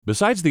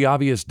Besides the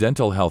obvious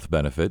dental health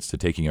benefits to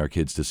taking our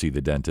kids to see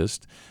the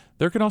dentist,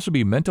 there can also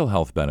be mental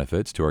health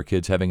benefits to our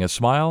kids having a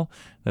smile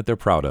that they're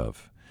proud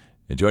of.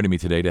 And joining me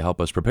today to help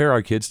us prepare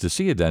our kids to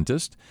see a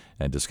dentist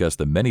and discuss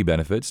the many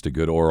benefits to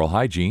good oral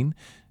hygiene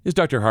is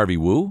Dr. Harvey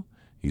Wu.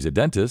 He's a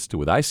dentist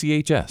with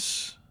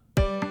ICHS.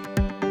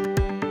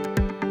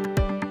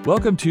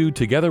 Welcome to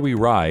Together We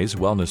Rise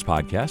Wellness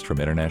Podcast from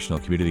International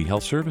Community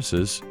Health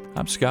Services.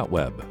 I'm Scott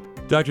Webb.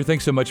 Doctor,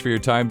 thanks so much for your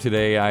time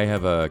today. I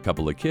have a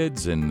couple of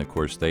kids, and of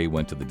course, they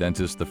went to the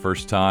dentist the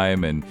first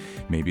time, and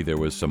maybe there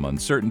was some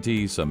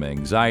uncertainty, some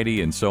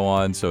anxiety, and so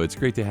on. So it's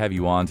great to have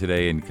you on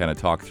today and kind of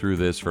talk through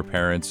this for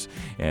parents,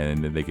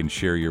 and they can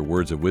share your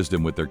words of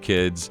wisdom with their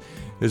kids.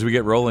 As we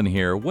get rolling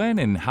here, when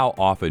and how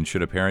often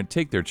should a parent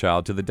take their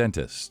child to the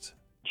dentist?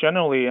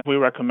 Generally, we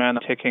recommend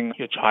taking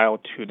your child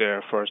to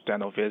their first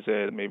dental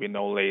visit, maybe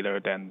no later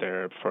than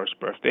their first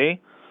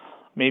birthday.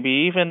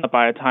 Maybe even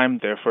by the time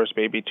their first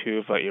baby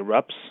tooth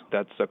erupts,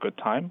 that's a good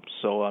time.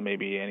 So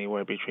maybe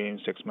anywhere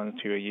between 6 months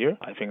to a year.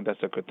 I think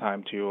that's a good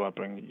time to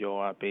bring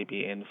your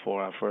baby in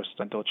for a first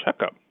dental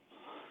checkup.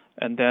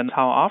 And then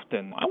how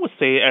often? I would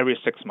say every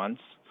 6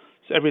 months.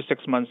 So every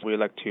 6 months, we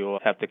like to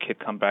have the kid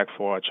come back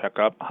for a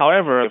checkup.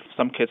 However, if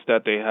some kids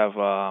that they have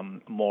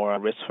more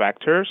risk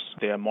factors,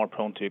 they are more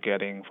prone to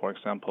getting, for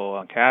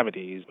example,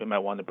 cavities, we might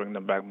want to bring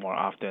them back more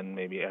often,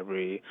 maybe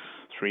every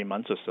 3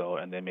 months or so.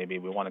 And then maybe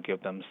we want to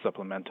give them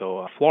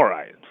supplemental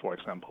fluoride, for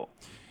example.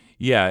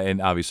 Yeah,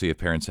 and obviously if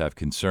parents have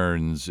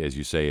concerns, as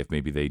you say, if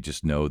maybe they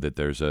just know that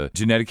there's a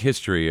genetic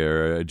history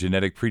or a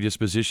genetic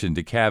predisposition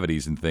to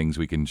cavities and things,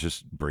 we can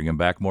just bring them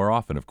back more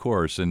often, of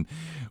course. And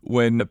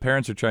when the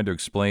parents are trying to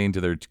explain to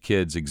their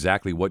kids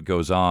exactly what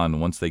goes on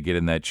once they get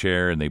in that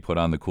chair and they put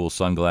on the cool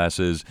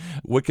sunglasses,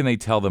 what can they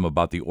tell them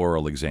about the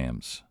oral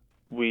exams?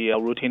 We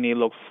routinely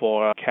look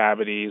for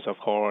cavities, of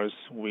course.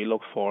 We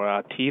look for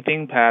a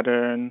teething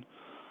pattern.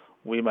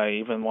 We might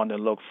even want to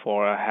look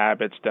for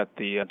habits that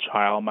the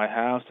child might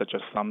have, such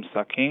as thumb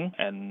sucking.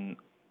 And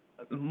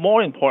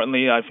more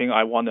importantly, I think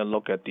I want to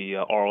look at the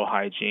oral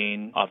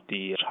hygiene of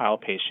the child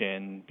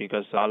patient,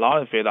 because a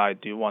lot of it I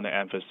do want to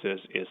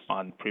emphasize is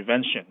on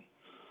prevention.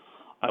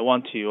 I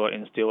want to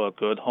instill a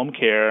good home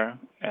care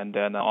and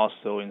then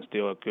also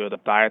instill a good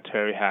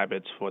dietary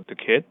habits for the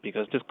kid,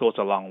 because this goes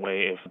a long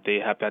way. If they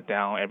have that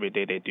down every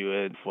day, they do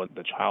it for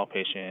the child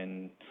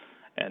patient,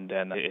 and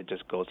then it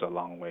just goes a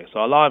long way.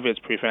 So a lot of it's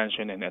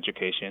prevention and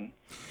education.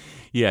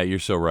 Yeah, you're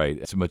so right.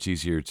 It's much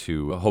easier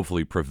to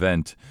hopefully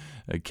prevent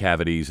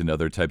cavities and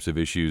other types of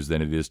issues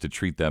than it is to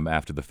treat them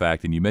after the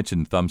fact. And you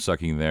mentioned thumb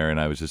sucking there, and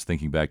I was just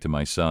thinking back to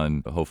my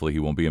son. Hopefully he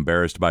won't be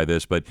embarrassed by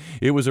this, but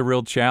it was a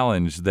real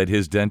challenge that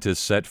his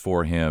dentist set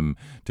for him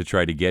to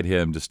try to get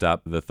him to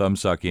stop the thumb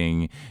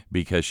sucking,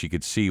 because she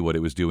could see what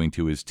it was doing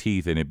to his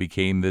teeth, and it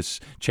became this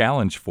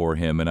challenge for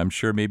him. And I'm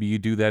sure maybe you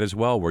do that as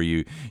well, where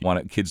you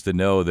want kids to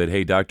know that,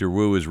 hey, Dr.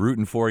 Wu is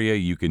rooting for you.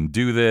 You can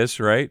do this,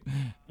 right?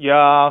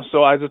 Yeah,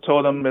 so I just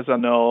told them it's a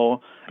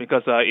no,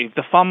 because if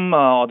the thumb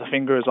or the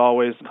fingers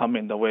always come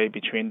in the way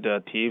between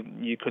the teeth,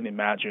 you could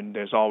imagine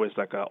there's always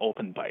like an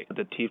open bite.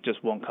 The teeth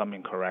just won't come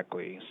in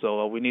correctly.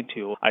 So we need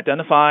to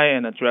identify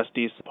and address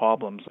these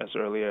problems as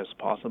early as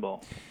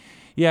possible.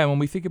 Yeah, and when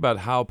we think about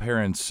how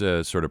parents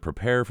sort of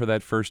prepare for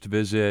that first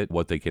visit,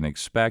 what they can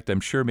expect, I'm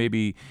sure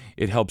maybe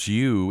it helps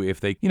you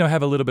if they,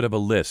 have a little bit of a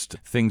list,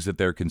 things that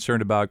they're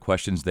concerned about,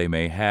 questions they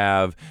may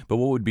have. But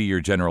what would be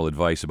your general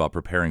advice about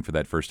preparing for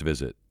that first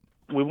visit?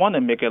 We want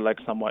to make it like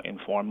somewhat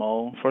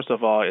informal. First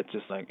of all, it's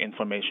just like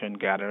information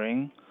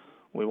gathering.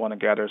 We want to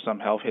gather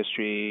some health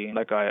history.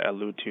 Like I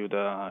alluded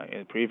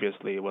to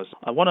previously, was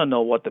I want to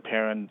know what the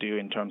parent do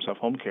in terms of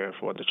home care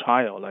for the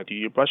child. Like, do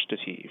you brush the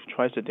teeth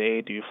twice a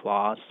day? Do you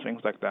floss?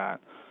 Things like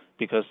that.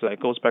 Because it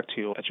goes back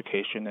to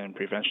education and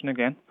prevention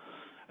again.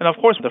 And of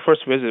course, the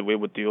first visit, we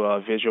would do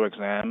a visual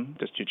exam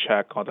just to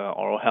check all the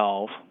oral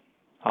health,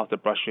 how's the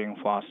brushing,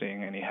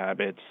 flossing, any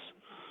habits.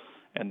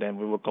 And then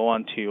we will go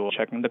on to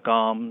checking the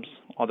gums,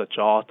 all the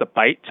jaws, the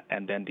bite,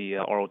 and then the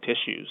oral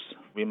tissues.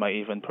 We might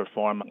even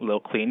perform a little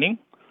cleaning.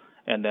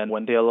 And then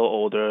when they're a little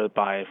older,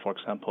 by, for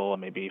example,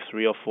 maybe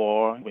 3 or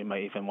 4, we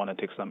might even want to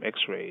take some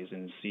x-rays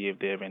and see if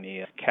they have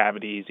any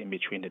cavities in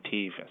between the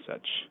teeth and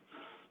such.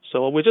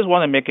 So we just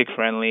want to make it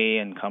friendly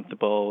and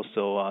comfortable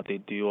so they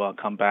do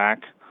come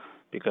back,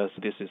 because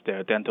this is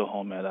their dental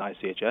home at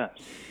ICHS.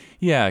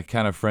 Yeah,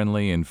 kind of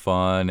friendly and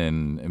fun,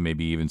 and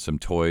maybe even some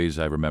toys.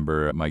 I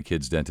remember my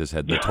kid's dentist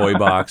had the toy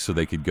box, so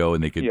they could go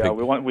and they could pick.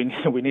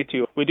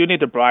 We do need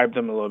to bribe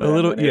them a little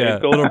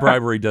bit. A little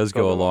bribery does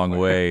go a long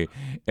way.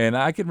 And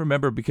I can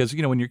remember, because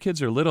when your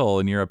kids are little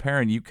and you're a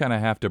parent, you kind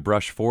of have to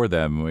brush for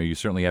them, or you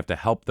certainly have to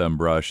help them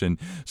brush. And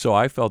so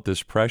I felt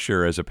this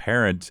pressure as a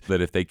parent that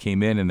if they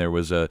came in and there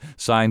was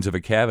signs of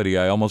a cavity,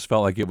 I almost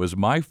felt like it was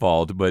my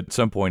fault. But at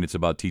some point, it's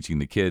about teaching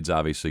the kids,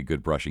 obviously,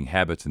 good brushing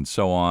habits and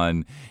so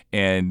on.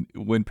 And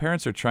When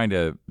parents are trying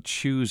to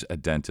choose a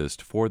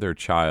dentist for their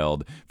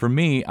child, for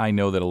me, I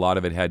know that a lot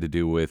of it had to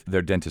do with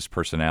their dentist's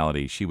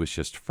personality. She was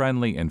just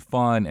friendly and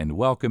fun and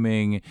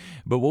welcoming.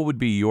 But what would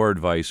be your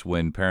advice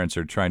when parents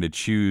are trying to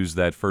choose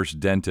that first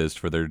dentist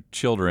for their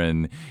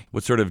children?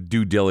 What sort of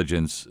due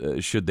diligence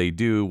should they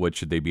do? What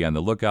should they be on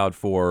the lookout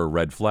for?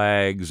 Red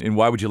flags? And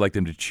why would you like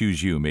them to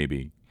choose you,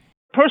 maybe?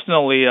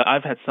 Personally,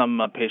 I've had some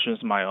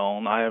patients of my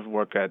own. I have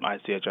worked at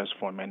ICHS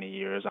for many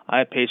years. I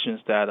have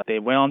patients that they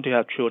went on to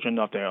have children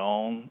of their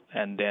own,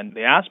 and then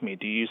they asked me,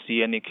 "Do you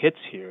see any kids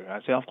here?"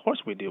 I say, "Of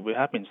course we do. We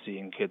have been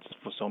seeing kids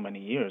for so many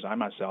years. I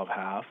myself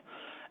have."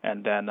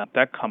 And then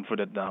that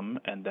comforted them.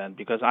 And then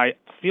because I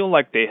feel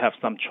like they have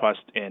some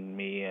trust in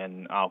me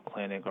and our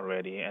clinic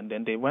already, and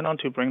then they went on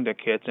to bring their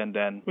kids, and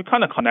then we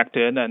kind of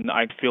connected. And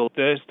I feel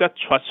there's that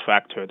trust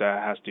factor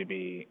that has to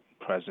be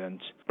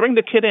present. Bring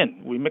the kid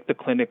in. We make the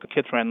clinic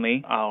kid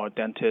friendly. Our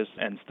dentists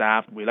and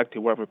staff, we like to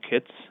work with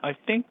kids. I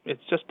think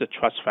it's just the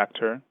trust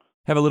factor.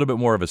 Have a little bit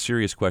more of a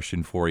serious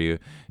question for you.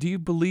 Do you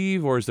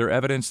believe, or is there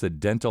evidence that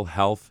dental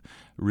health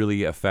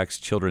really affects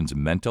children's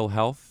mental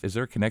health? Is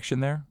there a connection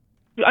there?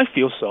 I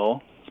feel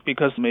so.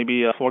 Because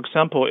maybe, for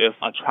example, if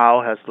a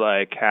child has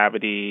like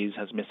cavities,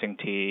 has missing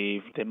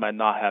teeth, they might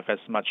not have as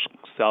much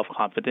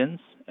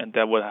self-confidence, and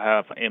that would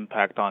have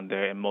impact on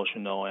their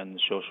emotional and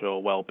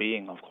social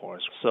well-being, of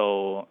course.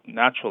 So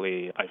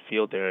naturally, I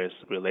feel there is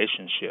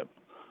relationship.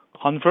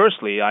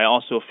 Conversely, I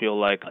also feel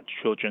like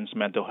children's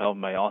mental health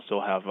may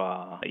also have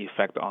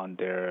effect on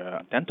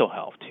their dental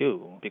health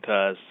too,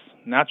 because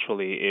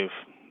naturally, if,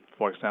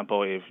 for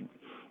example, if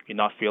you're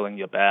not feeling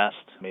your best,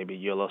 maybe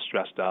you're a little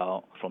stressed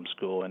out from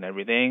school and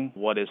everything,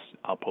 what is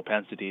our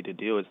propensity to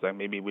do is that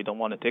maybe we don't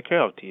want to take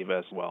care of teeth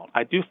as well.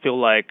 I do feel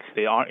like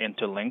they are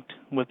interlinked.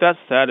 With that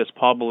said, it's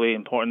probably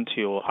important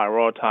to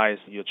prioritize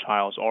your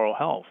child's oral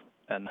health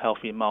and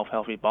healthy mouth,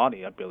 healthy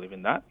body. I believe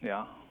in that,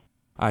 yeah.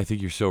 I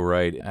think you're so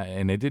right.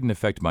 And it didn't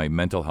affect my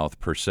mental health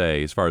per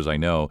se, as far as I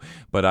know,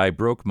 but I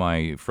broke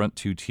my front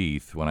two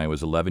teeth when I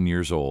was 11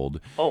 years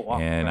old. Oh, wow.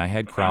 And Okay. I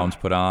had crowns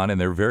put on, and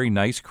they're very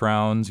nice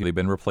crowns. They've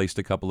been replaced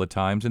a couple of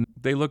times, and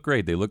they look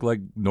great. They look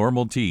like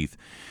normal teeth.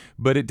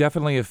 But it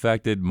definitely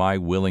affected my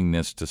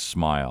willingness to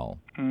smile,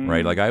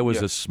 right? Like I was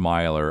Yes. a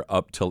smiler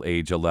up till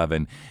age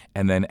 11.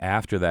 And then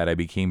after that, I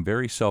became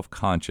very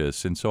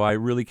self-conscious. And so I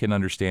really can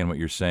understand what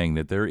you're saying,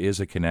 that there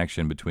is a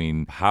connection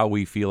between how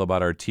we feel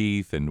about our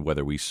teeth and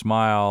whether we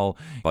smile,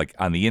 like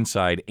on the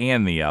inside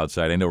and the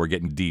outside. I know we're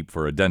getting deep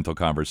for a dental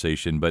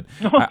conversation, but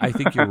I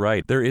think you're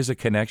right. There is a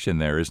connection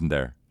there, isn't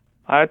there?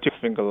 I had to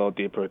think a little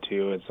deeper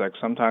too. It's like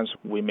sometimes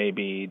we may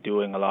be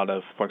doing a lot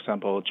of, for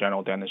example,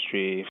 general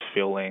dentistry,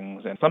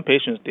 fillings, and some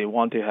patients, they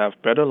want to have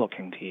better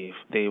looking teeth.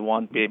 They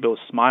want to be able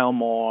to smile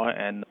more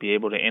and be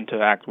able to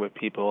interact with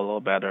people a little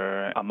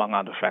better, among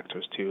other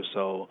factors too.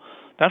 So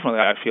definitely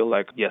I feel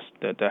like, yes,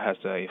 that has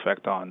an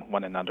effect on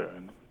one another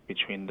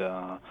between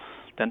the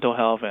dental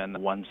health and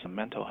one's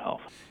mental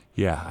health.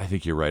 Yeah, I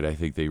think you're right. I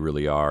think they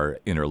really are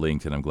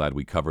interlinked, and I'm glad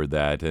we covered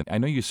that. And I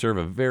know you serve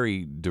a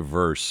very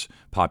diverse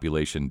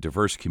population,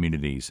 diverse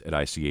communities at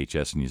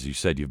ICHS, and as you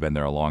said, you've been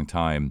there a long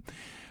time.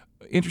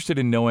 Interested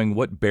in knowing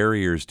what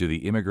barriers do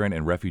the immigrant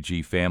and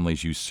refugee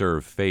families you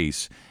serve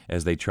face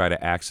as they try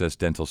to access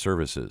dental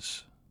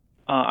services?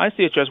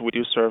 ICHS, we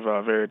do serve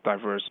very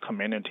diverse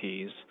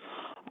communities.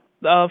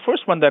 The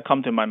first one that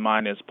comes to my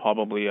mind is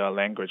probably a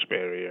language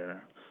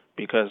barrier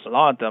because a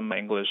lot of them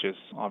English is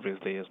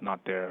obviously is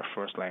not their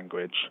first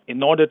language.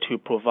 In order to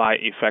provide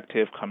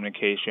effective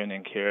communication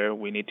and care,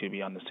 we need to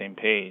be on the same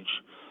page.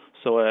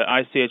 So at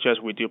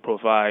ICHS, we do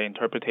provide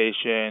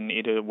interpretation,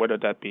 either whether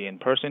that be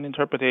in-person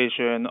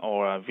interpretation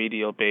or a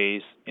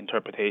video-based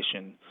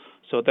interpretation.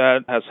 So that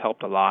has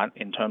helped a lot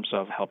in terms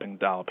of helping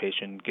our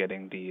patient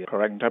getting the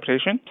correct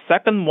interpretation.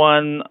 Second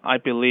one, I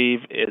believe,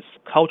 is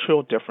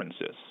cultural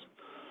differences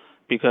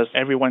because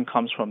everyone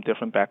comes from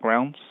different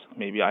backgrounds.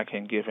 Maybe I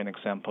can give an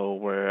example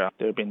where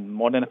there have been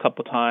more than a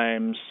couple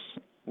times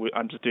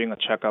I'm just doing a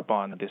checkup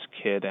on this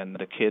kid, and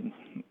the kid,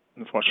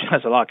 unfortunately,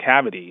 has a lot of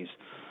cavities.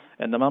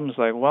 And the mom's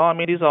like, well, I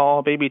mean, these are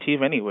all baby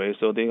teeth anyway,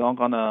 so they're all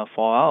going to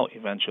fall out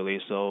eventually.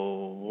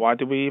 So why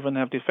do we even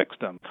have to fix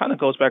them? Kind of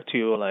goes back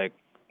to, like,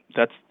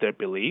 that's their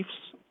beliefs.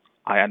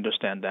 I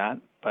understand that.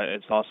 But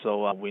it's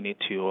also we need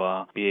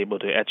to be able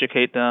to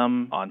educate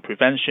them on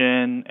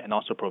prevention and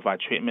also provide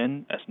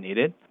treatment as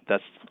needed.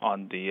 That's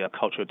on the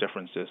cultural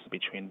differences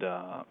between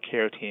the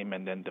care team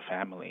and then the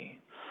family.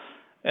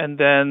 And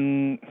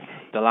then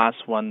the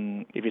last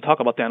one, if you talk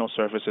about dental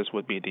services,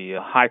 would be the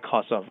high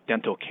cost of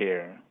dental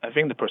care. I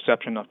think the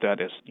perception of that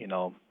is,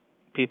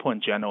 people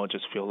in general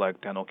just feel like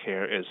dental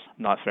care is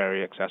not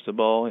very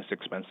accessible, it's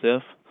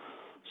expensive.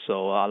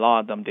 So a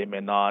lot of them, they may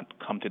not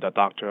come to the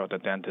doctor or the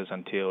dentist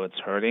until it's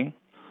hurting.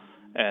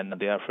 And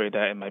they're afraid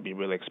that it might be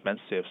really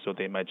expensive, so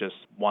they might just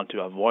want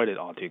to avoid it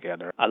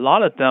altogether. A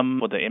lot of them,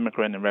 for the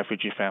immigrant and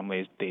refugee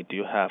families, they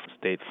do have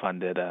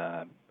state-funded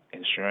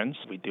insurance.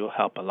 We do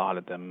help a lot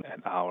of them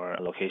at our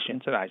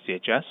locations at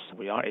ICHS.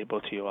 We are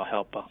able to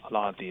help a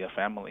lot of the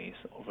families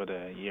over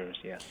the years,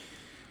 yes.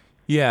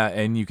 Yeah,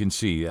 and you can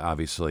see,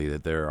 obviously,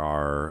 that there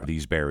are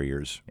these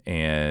barriers.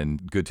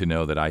 And good to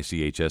know that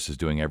ICHS is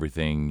doing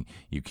everything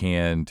you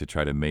can to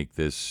try to make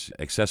this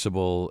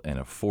accessible and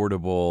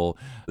affordable.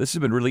 This has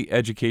been really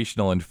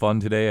educational and fun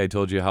today. I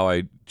told you how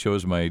I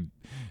chose my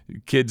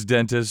kid's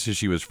dentist.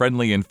 She was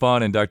friendly and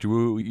fun. And Dr.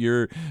 Wu,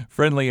 you're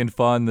friendly and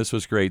fun. This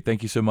was great.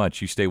 Thank you so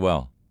much. You stay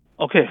well.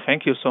 Okay,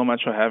 thank you so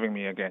much for having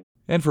me again.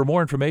 And for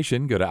more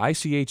information, go to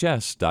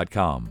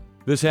ICHS.com.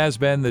 This has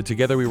been the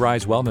Together We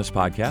Rise Wellness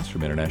podcast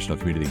from International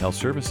Community Health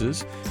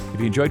Services. If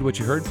you enjoyed what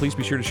you heard, please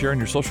be sure to share on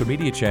your social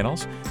media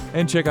channels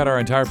and check out our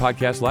entire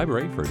podcast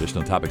library for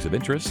additional topics of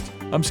interest.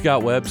 I'm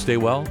Scott Webb. Stay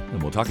well,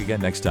 and we'll talk again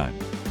next time.